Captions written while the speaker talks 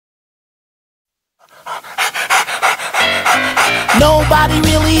Nobody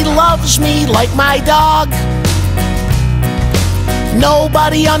really loves me like my dog.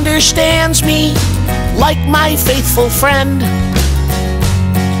 Nobody understands me like my faithful friend.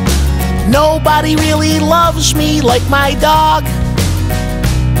 Nobody really loves me like my dog.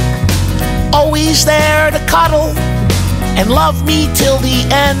 Always there to cuddle and love me till the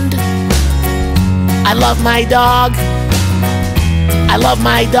end. I love my dog. I love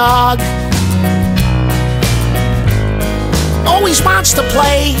my dog. Always wants to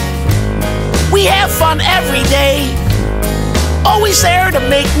play. We have fun every day. Always there to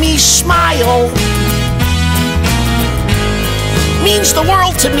make me smile. Means the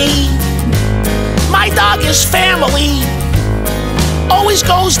world to me. My dog is family. Always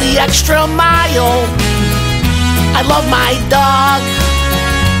goes the extra mile. I love my dog.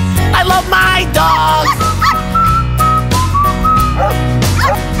 I love my dog.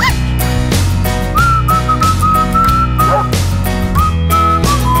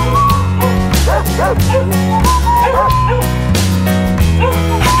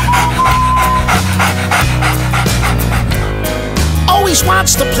 Always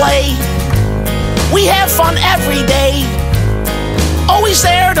wants to play. We have fun every day. Always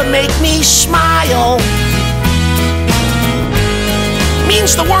there to make me smile.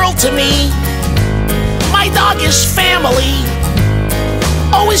 Means the world to me. My dog is family.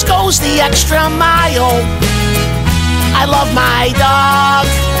 Always goes the extra mile. I love my dog.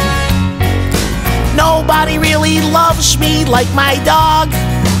 Nobody really loves me like my dog.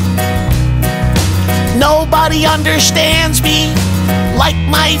 Nobody understands me like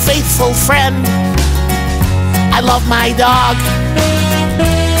my faithful friend. I love my dog.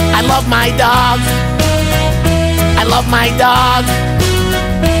 I love my dog. I love my dog.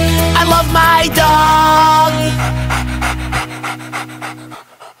 I love my dog.